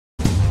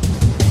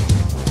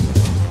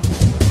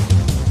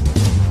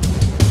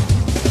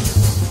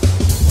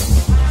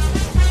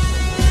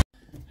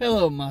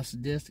Hello, my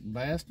sadistic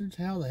bastards.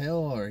 How the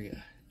hell are you?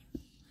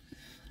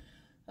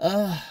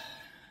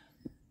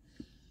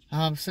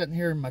 I'm sitting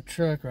here in my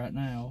truck right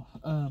now.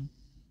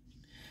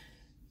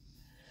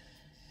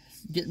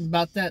 It's getting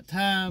about that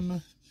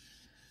time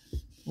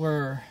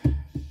where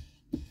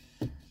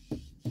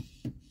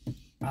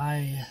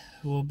I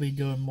will be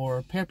doing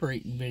more pepper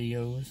eating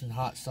videos and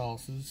hot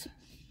sauces.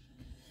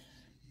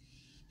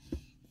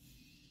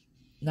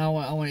 Now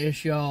I want to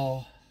issue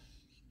y'all,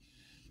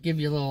 give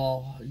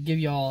y'all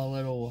a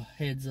little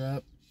heads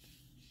up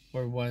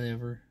or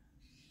whatever.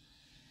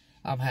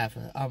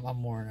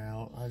 I'm worn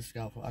out. I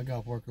got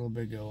off work a little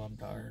bit ago. I'm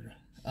tired.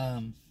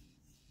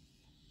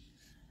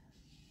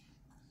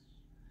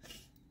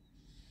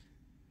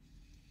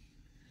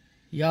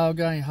 Y'all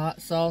got any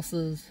hot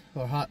sauces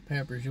or hot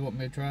peppers you want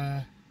me to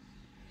try?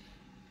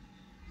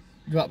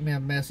 Drop me a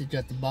message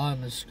at the bottom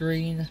of the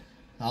screen.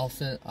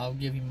 I'll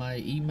give you my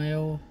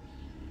email,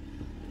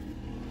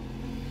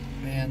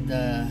 and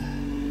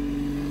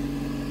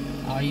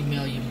I'll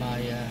email you my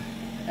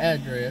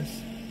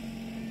address.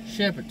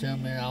 Ship it to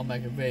me, and I'll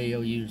make a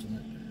video using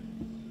it.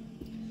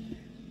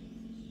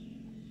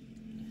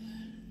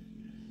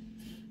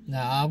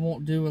 Now I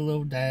won't do a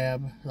little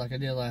dab like I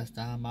did last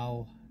time.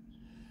 I'll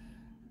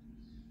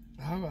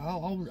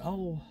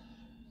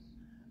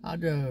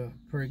do a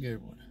pretty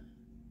good one.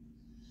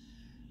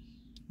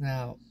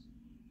 Now,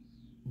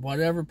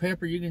 whatever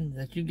pepper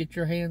that you get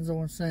your hands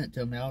on, send it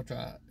to me. I'll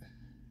try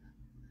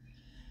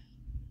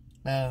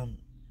it.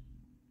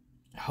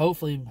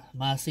 Hopefully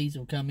my seeds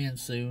will come in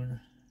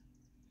soon.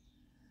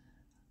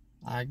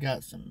 I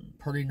got some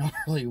pretty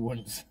gnarly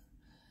ones.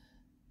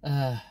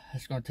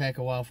 It's going to take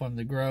a while for them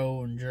to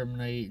grow and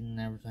germinate and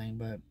everything,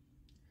 but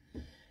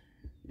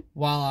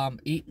while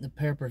I'm eating the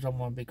peppers, I'm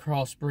going to be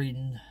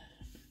crossbreeding.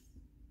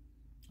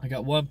 I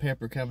got one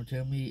pepper coming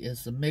to me.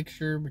 It's a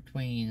mixture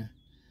between,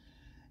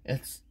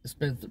 it's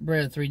been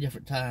bred 3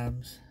 different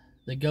times.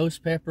 The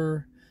ghost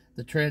pepper,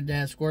 the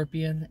Trinidad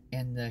scorpion,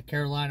 and the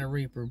Carolina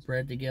Reaper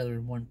bred together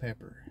in one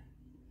pepper.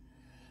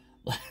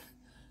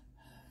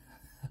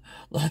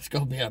 That's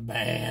going to be a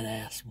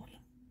badass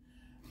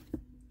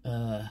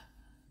one.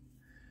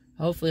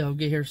 Hopefully I'll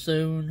get here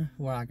soon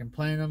where I can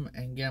plant them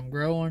and get them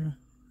growing.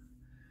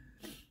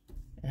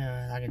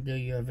 And I can do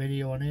you a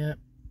video on it.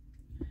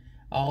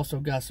 I also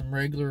got some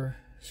regular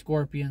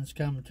scorpions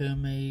coming to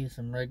me.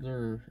 Some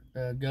regular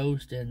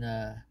ghost and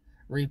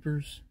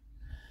reapers.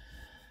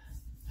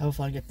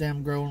 Hopefully I get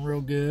them growing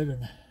real good.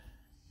 And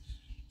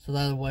so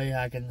that way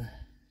I can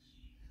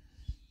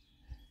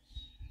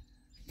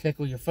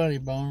tickle your funny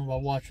bone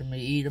while watching me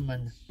eat them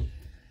and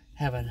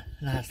have a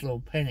nice little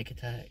panic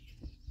attack.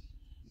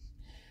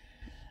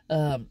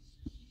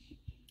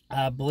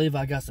 I believe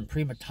I got some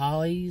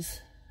Primotales,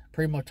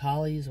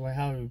 or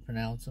how do we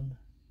pronounce them?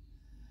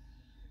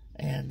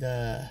 And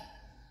my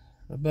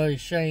buddy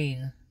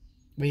Shane,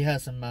 we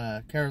had some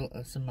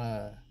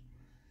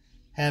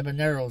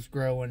habaneros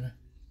growing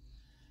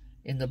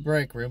in the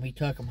break room. He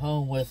took them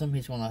home with him.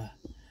 He's gonna,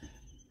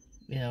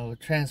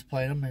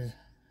 transplant them,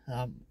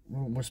 and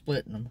we're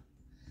splitting them.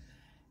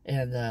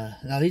 And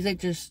now these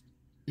ain't just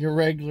your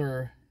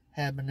regular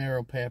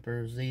habanero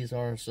peppers. These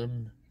are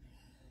some,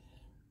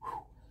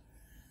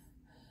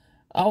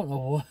 I don't know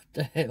what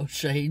the hell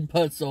Shane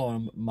puts on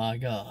them, but my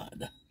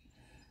God.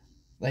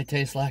 They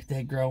taste like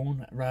they're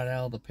grown right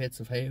out of the pits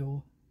of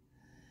hell.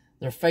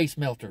 They're face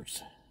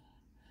melters.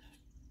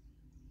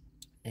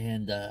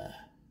 And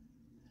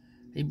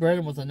he bred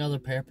them with another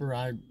pepper.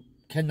 I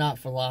cannot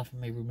for the life of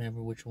me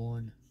remember which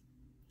one.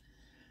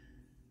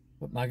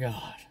 But my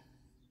God.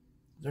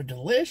 They're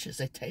delicious.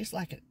 They taste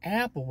like an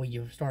apple when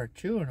you start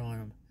chewing on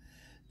them.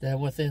 Then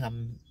within a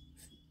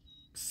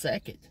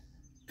second,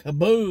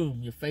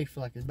 kaboom, your face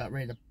feels like it's about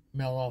ready to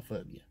melt off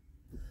of you.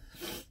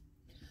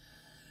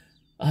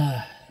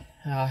 I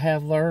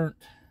have learned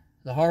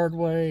the hard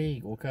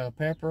way. We'll cut a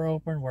pepper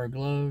open, wear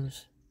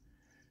gloves.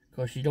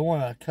 Because you don't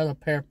want to cut a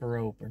pepper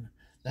open.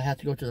 They have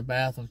to go to the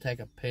bathroom, take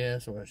a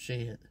piss or a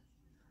shit.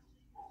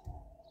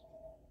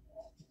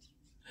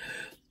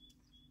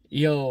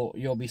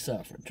 You'll be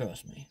suffering,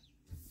 trust me.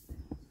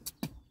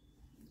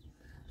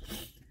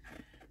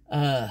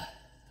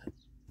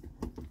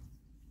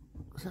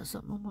 Is that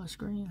something on my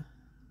screen?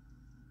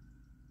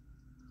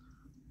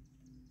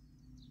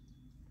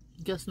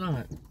 Guess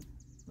not.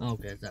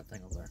 Okay, it's that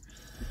thing over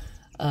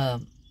there.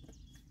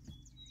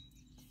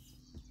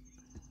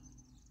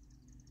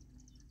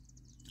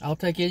 I'll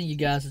take any of you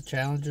guys'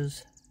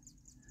 challenges.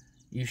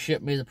 You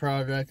ship me the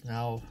product and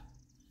I'll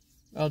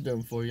do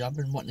them for you. I've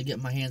been wanting to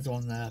get my hands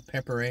on the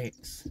Pepper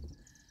X.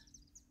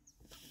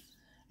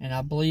 And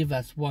I believe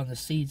that's one of the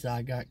seeds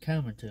I got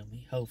coming to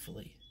me,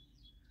 hopefully.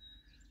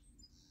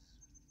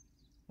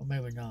 Or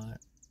maybe not.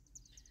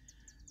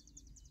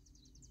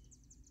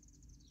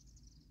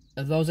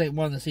 If those ain't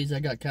one of the seeds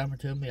I got coming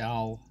to me,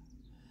 I'll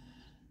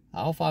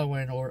find a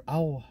way and order.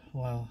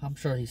 Well, I'm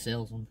sure he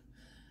sells them.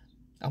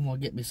 I'm gonna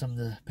get me some of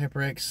the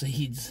Pepper X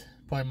seeds,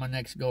 probably my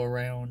next go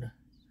around.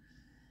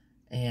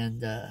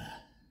 And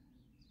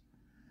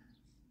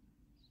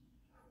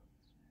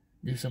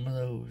do some of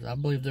those. I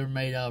believe they're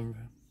made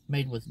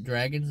with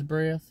dragon's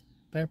breath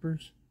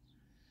peppers.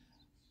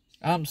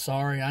 I'm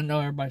sorry, I know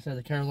everybody said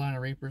the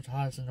Carolina Reaper's the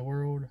hottest in the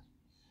world.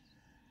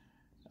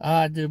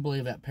 I do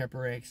believe that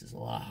Pepper X is a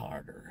lot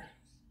harder.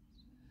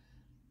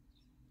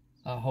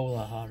 A whole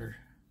lot hotter.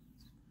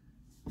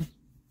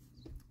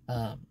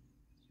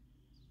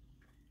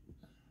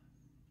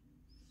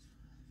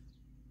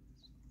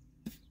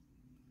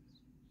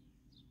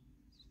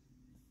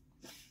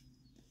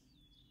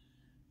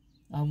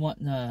 I'm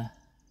wanting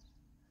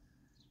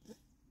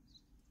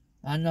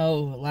I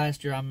know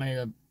last year I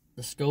made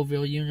the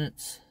Scoville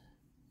units.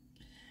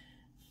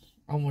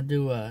 I'm going to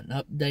do an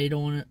update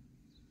on it.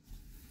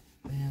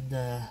 And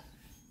a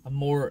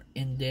more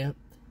in-depth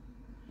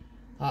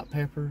hot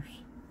peppers.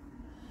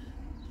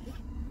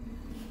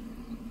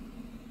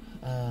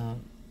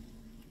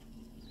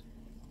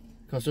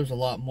 Because there's a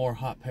lot more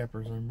hot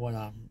peppers than what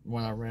I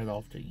read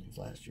off to you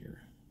last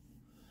year.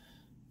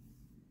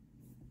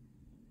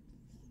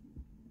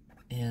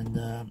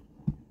 And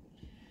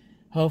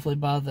hopefully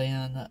by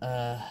then,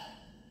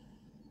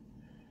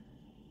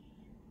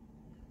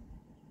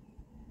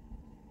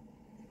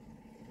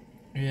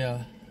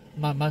 yeah,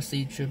 my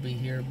seed should be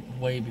here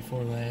way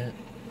before that,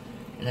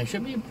 and they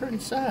should be a pretty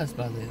size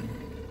by then.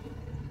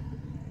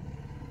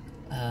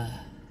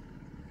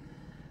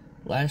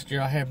 Last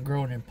year I had them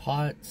growing in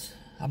pots.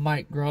 I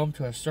might grow them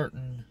to a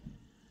certain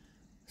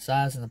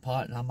size in the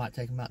pot, and I might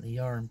take them out in the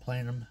yard and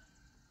plant them.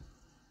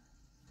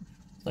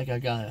 I think I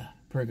got a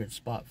pretty good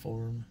spot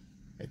for them.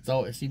 It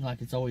seems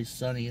like it's always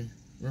sunny and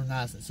real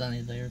nice and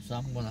sunny there, so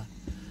I'm gonna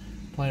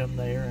plant them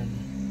there and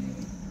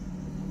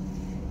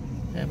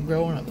have them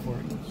growing up for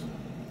you.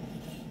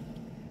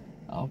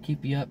 I'll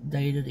keep you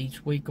updated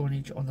each week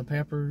on the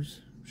peppers,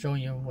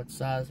 showing you what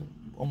size.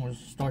 I'm gonna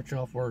start you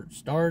off where it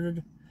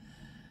started,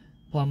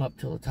 plumb up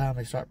till the time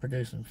they start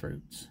producing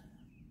fruits.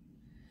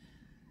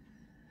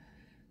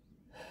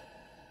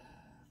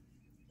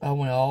 I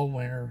went all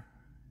winter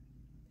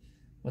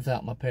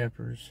without my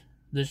peppers.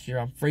 This year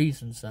I'm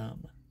freezing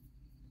some.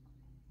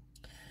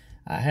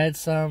 I had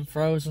some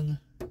frozen.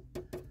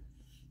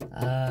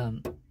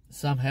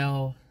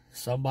 Somehow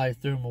somebody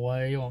threw them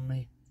away on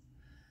me.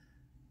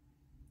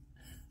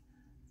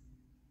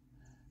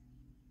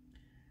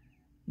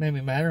 Made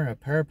me mad a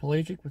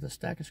paraplegic with a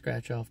stack of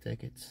scratch-off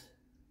tickets.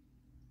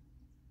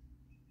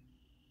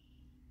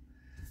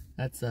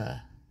 That's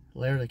a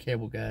Larry the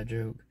Cable Guy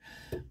joke.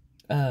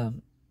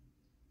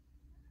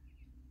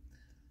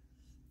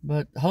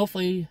 But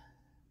hopefully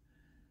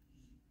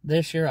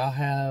this year I'll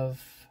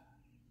have,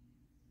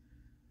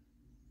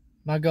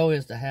 my goal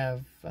is to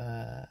have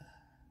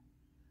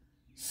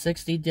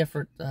 60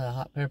 different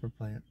hot pepper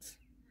plants.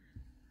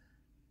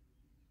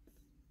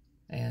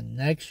 And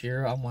next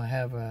year I'm going to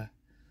have I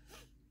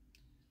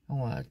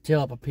want to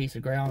till up a piece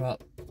of ground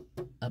up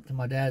to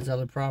my dad's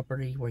other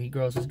property where he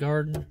grows his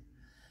garden.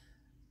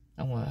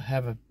 I want to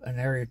have an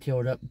area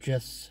tilled up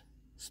just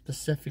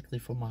specifically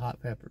for my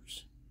hot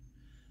peppers.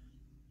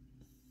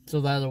 So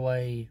that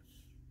way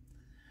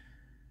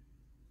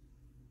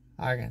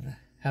I can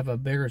have a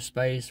bigger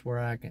space where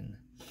I can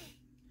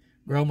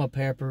grow my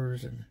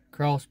peppers and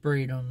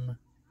crossbreed them.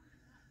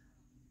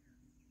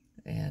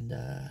 And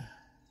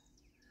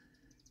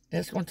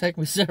it's going to take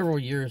me several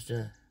years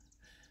to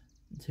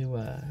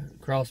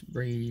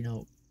crossbreed, you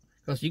know,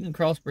 because you can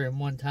crossbreed them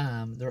one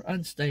time. They're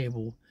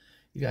unstable.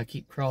 You got to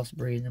keep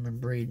crossbreeding them and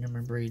breeding them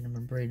and breeding them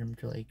and breeding them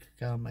until they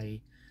become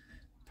a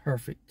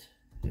perfect,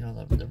 you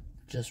know, they're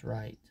just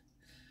right.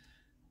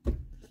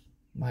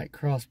 Might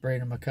crossbreed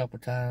them a couple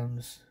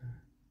times.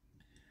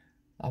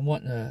 I'm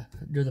wanting to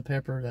do the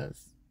pepper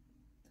that's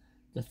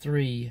the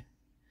three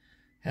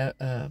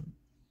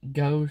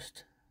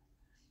Ghost,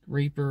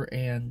 Reaper,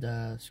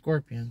 and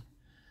Scorpion.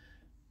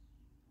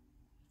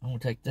 I'm going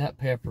to take that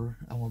pepper,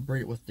 I'm going to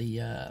breed it with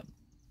the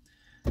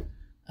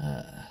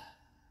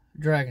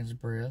Dragon's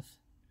Breath.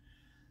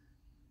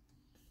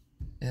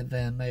 And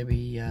then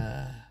maybe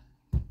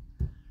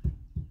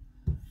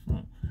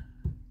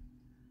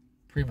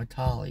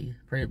Primatali.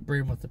 Breed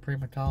them with the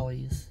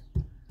Primatalis.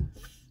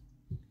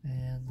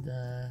 And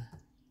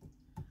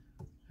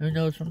who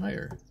knows from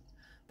there.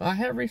 But I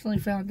have recently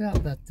found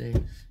out that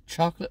the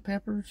chocolate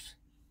peppers,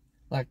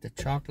 like the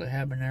chocolate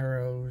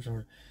habaneros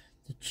or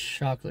the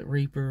chocolate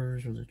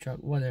reapers or the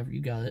chocolate, whatever,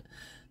 you got it.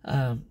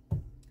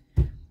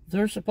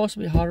 They're supposed to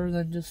be hotter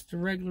than just the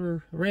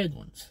regular red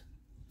ones.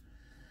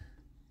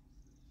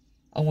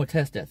 I'm going to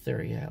test that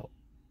theory out.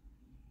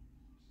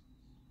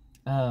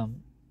 I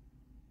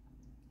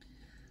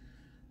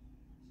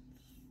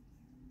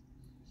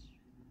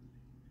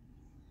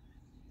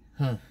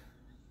was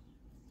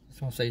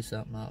going to say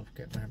something, I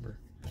can't remember.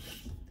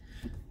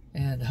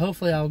 And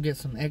hopefully I'll get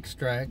some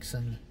extracts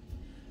and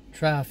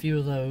try a few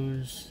of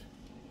those.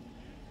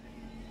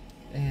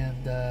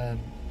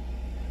 And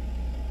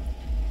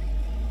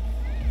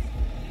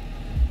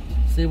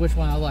see which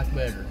one I like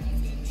better.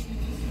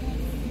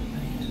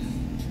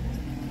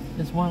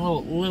 This one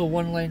little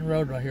one-lane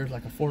road right here is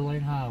like a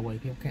 4-lane highway.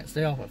 People can't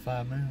stay off at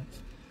 5 minutes.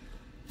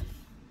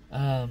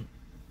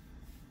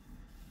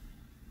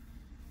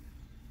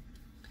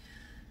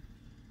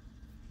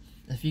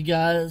 if you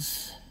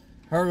guys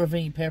heard of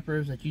any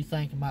peppers that you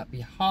think might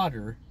be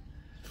hotter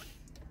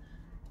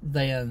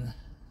than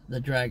the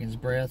Dragon's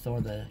Breath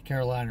or the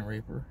Carolina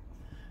Reaper,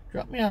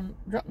 drop me a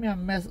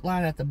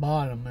line at the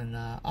bottom, and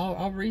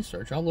I'll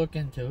research. I'll look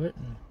into it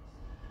and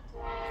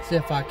see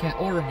if I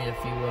can't order me a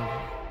few of them.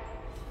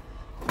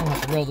 I'm gonna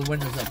have to roll the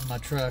windows up in my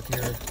truck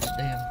here. The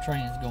damn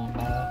train's going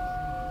by.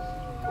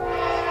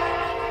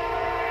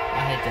 I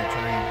hate that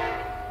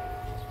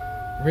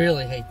train.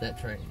 Really hate that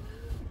train.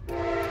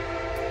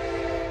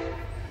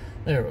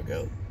 There we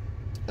go.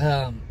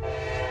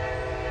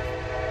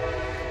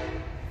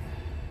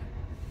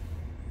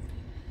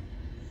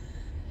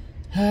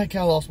 I kind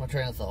of lost my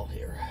train of thought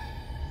here.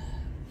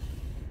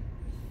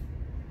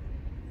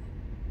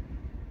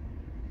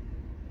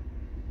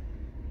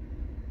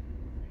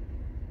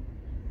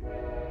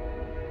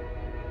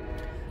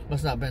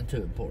 Must not have been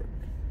too important.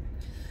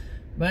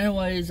 But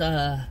anyways,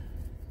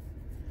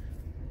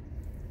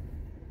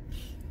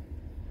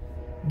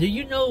 do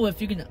you know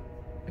if you can...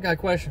 I got a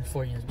question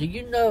for you. Do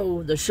you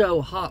know the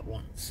show Hot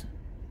Ones?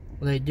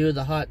 Where they do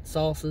the hot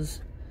sauces?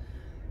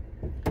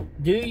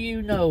 Do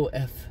you know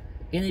if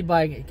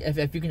anybody...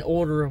 If you can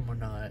order them or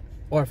not?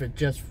 Or if it's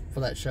just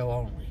for that show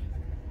only?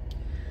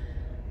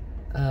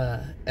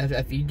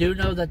 If you do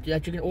know that you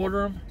can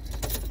order them,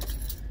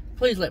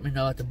 please let me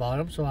know at the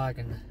bottom so I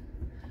can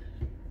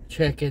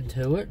check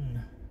into it.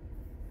 And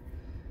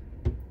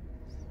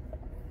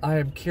I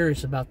am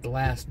curious about the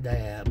Last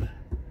Dab.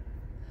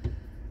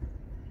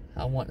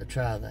 I want to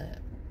try that.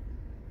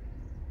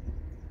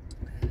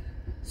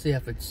 See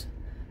if it's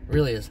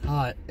really as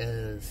hot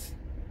as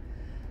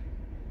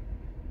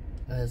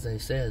they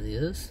said it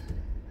is.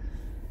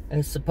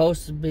 It's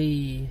supposed to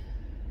be...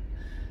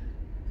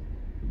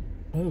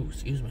 Oh,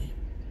 excuse me.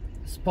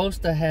 It's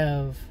supposed to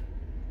have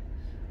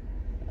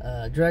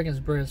Dragon's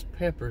Breath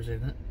peppers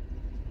in it.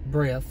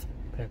 Breath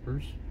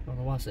peppers. I don't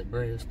know why I said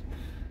breast.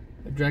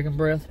 Dragon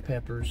Breath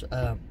peppers.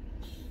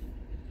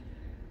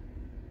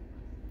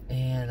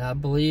 And I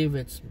believe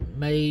it's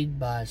made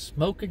by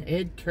Smokin'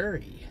 Ed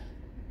Curry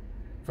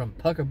from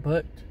Pucker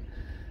Butt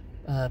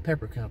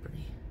Pepper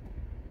Company.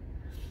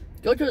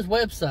 Go to his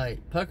website,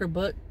 Pucker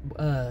Butt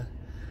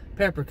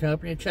Pepper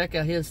Company, and check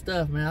out his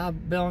stuff, man.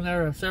 I've been on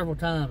there several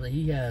times, and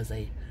he has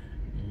a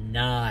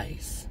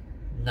nice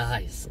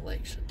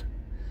selection.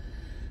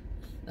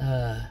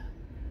 The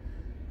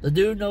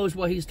dude knows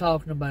what he's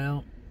talking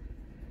about.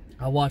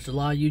 I watched a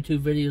lot of YouTube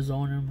videos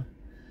on him.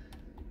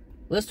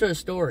 Listen to his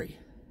story.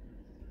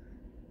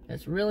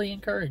 It's really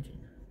encouraging.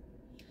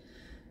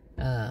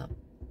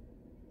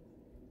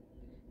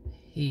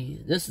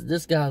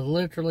 This guy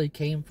literally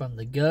came from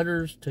the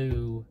gutters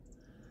to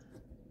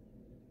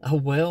a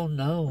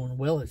well-known,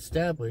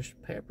 well-established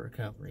pepper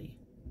company,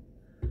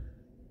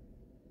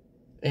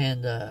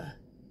 and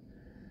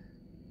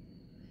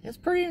it's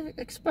pretty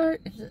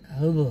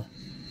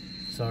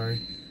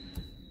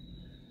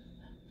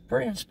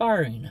pretty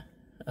inspiring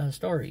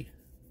story,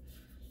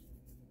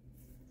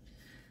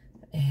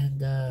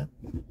 and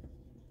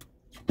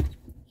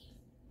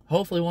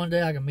hopefully one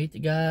day I can meet the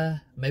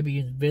guy. Maybe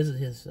you can visit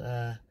his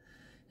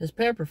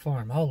pepper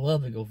farm. I would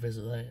love to go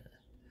visit that.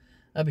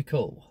 That'd be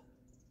cool.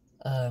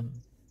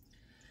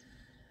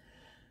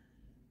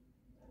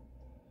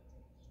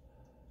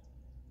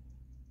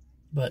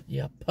 But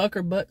yeah,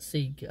 Pucker Butt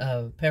Seed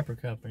Pepper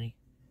Company.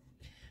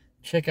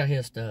 Check out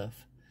his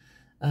stuff.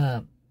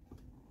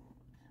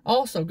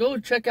 Also, go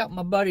check out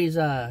my buddy's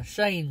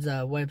Shane's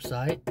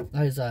website,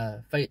 his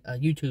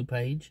YouTube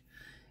page.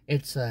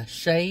 It's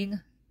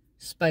Shane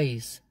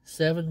Space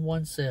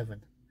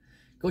 717.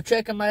 Go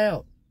check him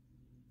out.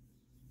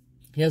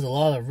 He has a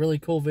lot of really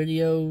cool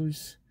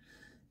videos.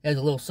 He has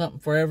a little something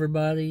for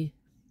everybody.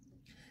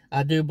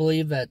 I do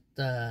believe that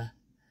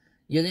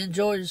you'd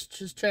enjoy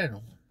his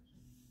channel.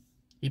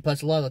 He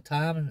puts a lot of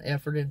time and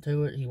effort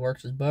into it. He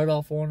works his butt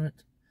off on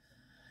it.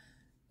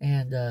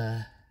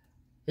 And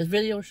his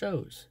video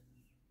shows.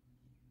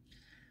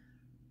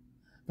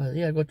 But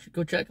yeah,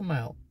 go check him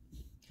out.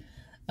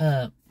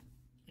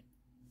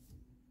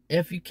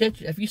 If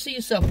you see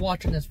yourself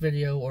watching this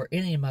video or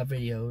any of my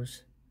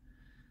videos,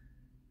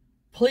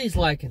 please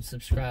like and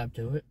subscribe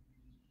to it.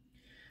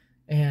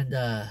 And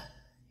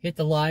hit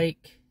the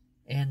like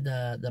and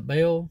the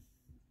bell.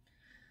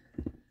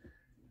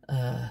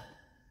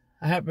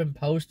 I haven't been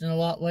posting a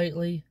lot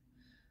lately.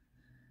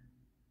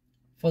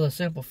 For the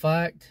simple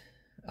fact,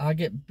 I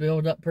get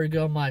built up pretty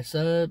good on my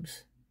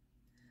subs.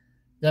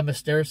 Then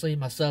mysteriously,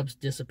 my subs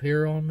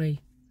disappear on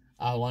me.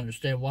 I'll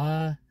understand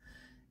why.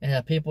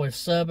 And people are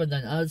subbing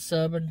then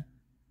unsubbing.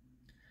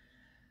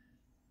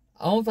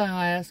 The only thing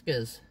I ask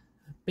is,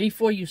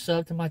 before you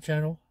sub to my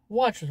channel,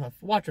 watch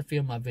a few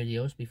of my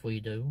videos before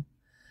you do.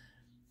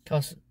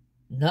 Because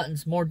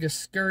nothing's more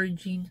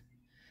discouraging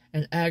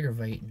and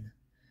aggravating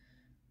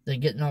than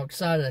getting all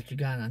excited that you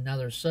got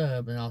another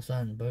sub and all of a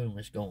sudden, boom,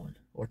 it's going.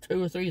 Or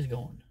 2 or 3 is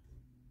going.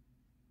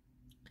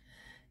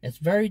 It's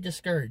very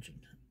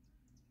discouraging.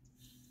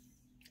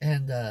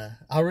 And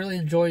I really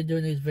enjoy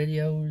doing these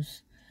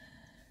videos.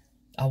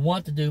 I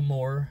want to do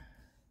more,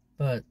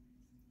 but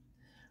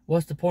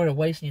what's the point of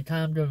wasting your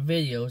time doing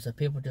videos if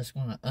people just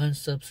want to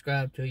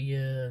unsubscribe to you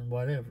and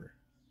whatever?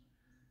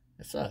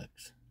 It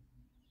sucks.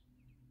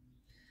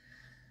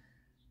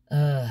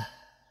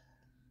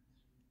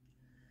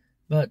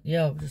 But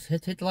yeah, just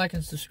hit the like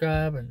and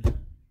subscribe and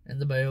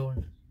the bell,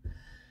 and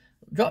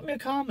drop me a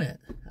comment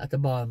at the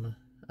bottom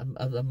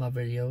of my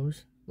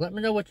videos. Let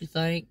me know what you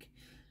think,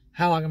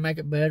 how I can make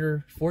it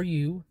better for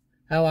you,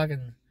 how I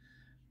can,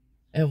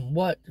 and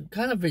what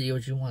kind of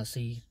videos you want to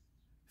see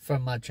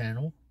from my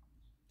channel.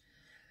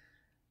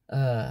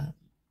 But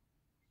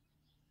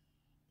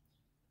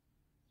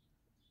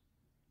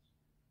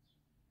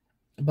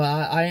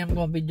I am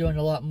going to be doing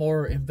a lot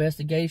more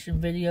investigation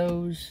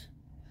videos.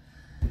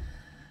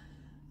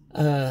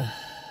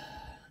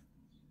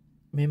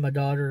 Me and my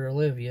daughter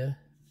Olivia,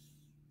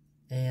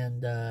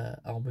 and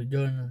I'll be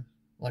doing,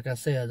 like I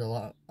said, a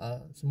lot,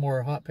 some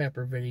more hot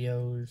pepper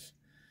videos,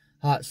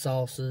 hot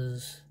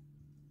sauces.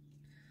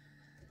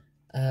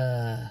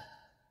 Might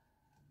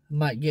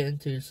get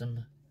into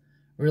some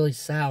really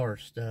sour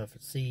stuff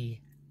and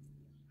see,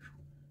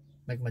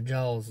 make my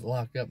jaws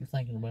lock up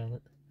thinking about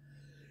it.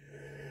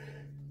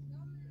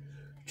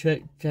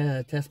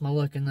 Test my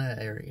luck in that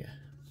area.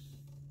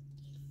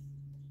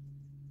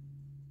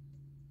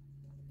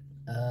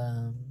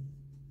 I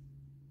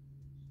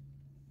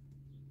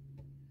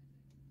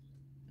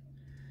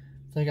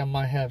think I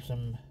might have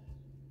some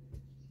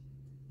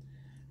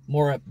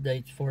more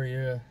updates for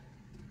you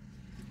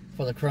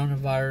for the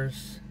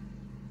coronavirus.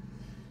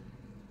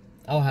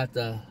 I'll have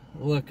to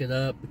look it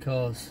up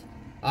because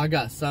I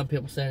got some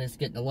people saying it's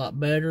getting a lot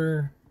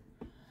better,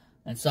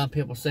 and some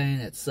people saying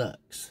it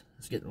sucks.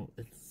 It's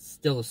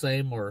still the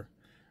same or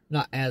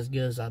not as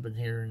good as I've been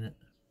hearing it.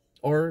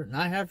 Or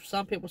I have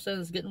some people saying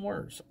it's getting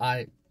worse.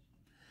 I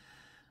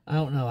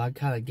don't know. I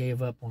kind of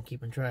gave up on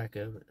keeping track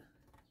of it.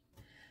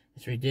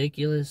 It's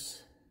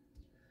ridiculous.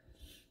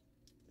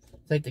 I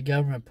think the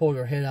government pulled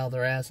their head out of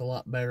their ass a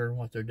lot better than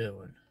what they're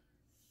doing.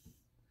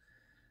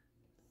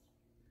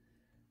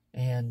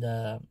 And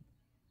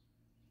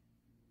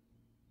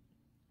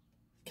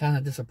kind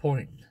of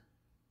disappointing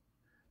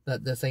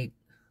that this ain't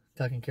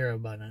taken care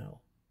of by now.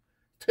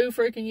 2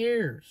 freaking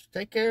years.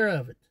 Take care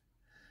of it.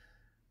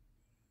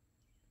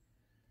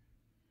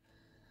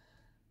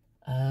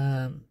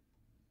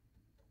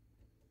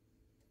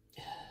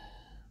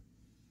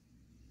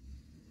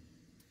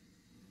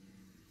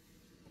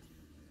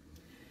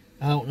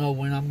 I don't know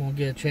when I'm going to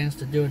get a chance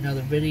to do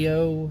another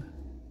video.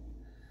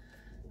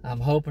 I'm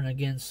hoping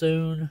again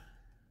soon.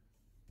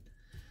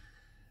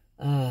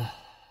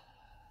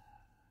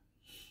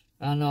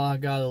 I know I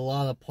got a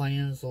lot of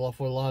plans for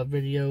a lot of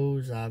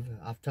videos.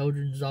 I've told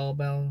you all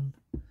about them,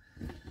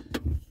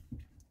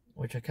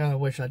 which I kind of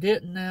wish I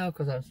didn't now,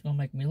 because it's going to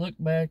make me look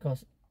bad,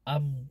 because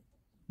I'm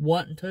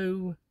wanting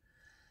to.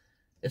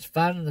 It's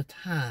finding the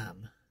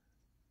time.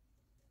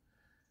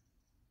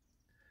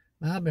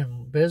 I've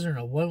been busier than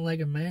a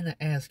one-legged man in an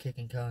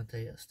ass-kicking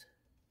contest.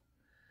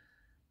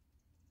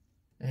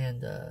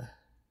 And,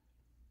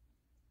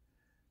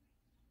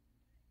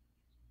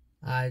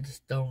 I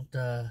just don't,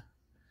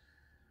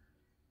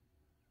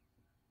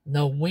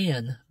 know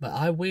when, but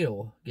I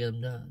will get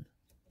them done.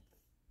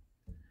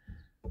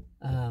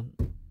 And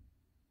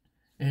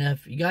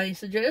if you got any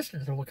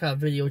suggestions on what kind of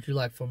videos you'd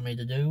like for me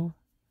to do,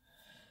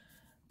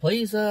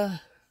 please,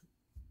 let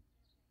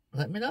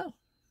me know.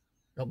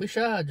 Don't be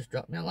shy. Just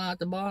drop me a line at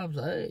the bottom.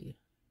 Say, hey,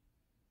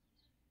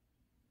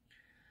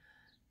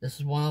 this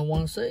is what I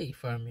want to see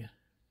from you.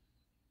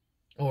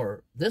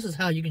 Or, this is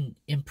how you can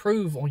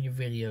improve on your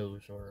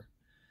videos. Or,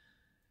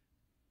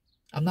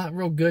 I'm not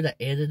real good at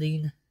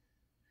editing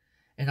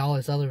and all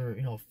this other,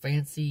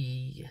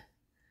 fancy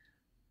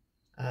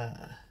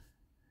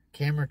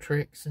camera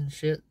tricks and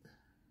shit.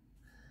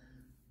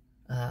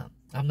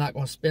 I'm not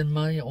going to spend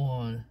money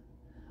on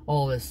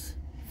all this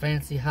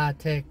fancy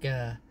high-tech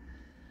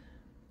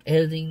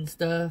editing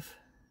stuff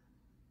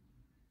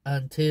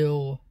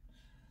until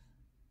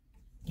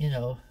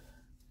my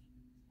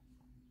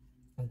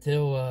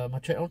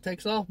channel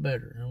takes off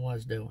better than what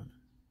it's doing.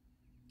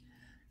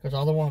 Because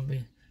I don't want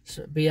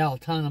to be out a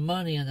ton of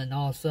money and then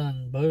all of a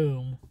sudden,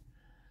 boom,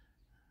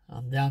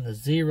 I'm down to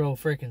 0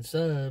 freaking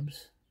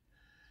subs.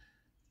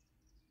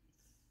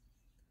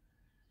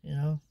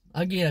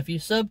 Again, if you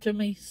sub to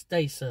me,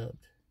 stay subbed.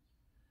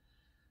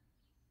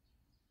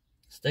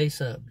 Stay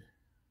subbed.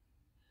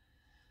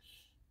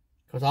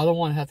 Because I don't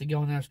want to have to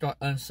go in there and start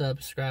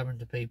unsubscribing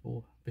to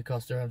people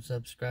because they're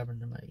unsubscribing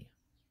to me.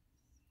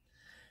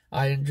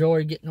 I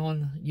enjoy getting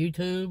on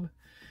YouTube,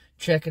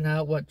 checking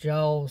out what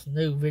y'all's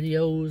new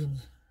videos and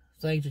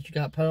things that you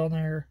got put on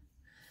there.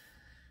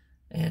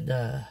 And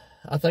I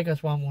think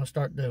that's what I'm going to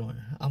start doing.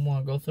 I'm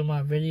going to go through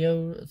my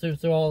video,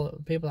 through all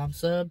the people I'm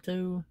subbed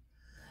to.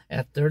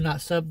 If they're not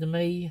subbed to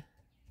me,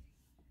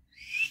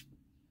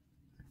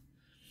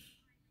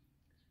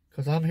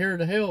 because I'm here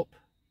to help,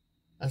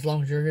 as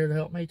long as you're here to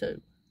help me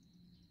too.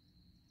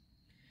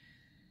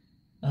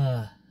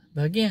 But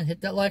again,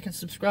 hit that like and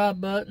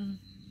subscribe button.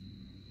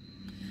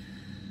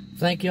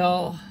 Thank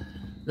y'all.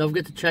 Don't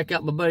forget to check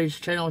out my buddy's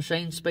channel,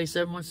 Shane Space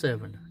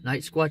 717.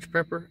 Night Squatch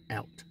Prepper,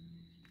 out.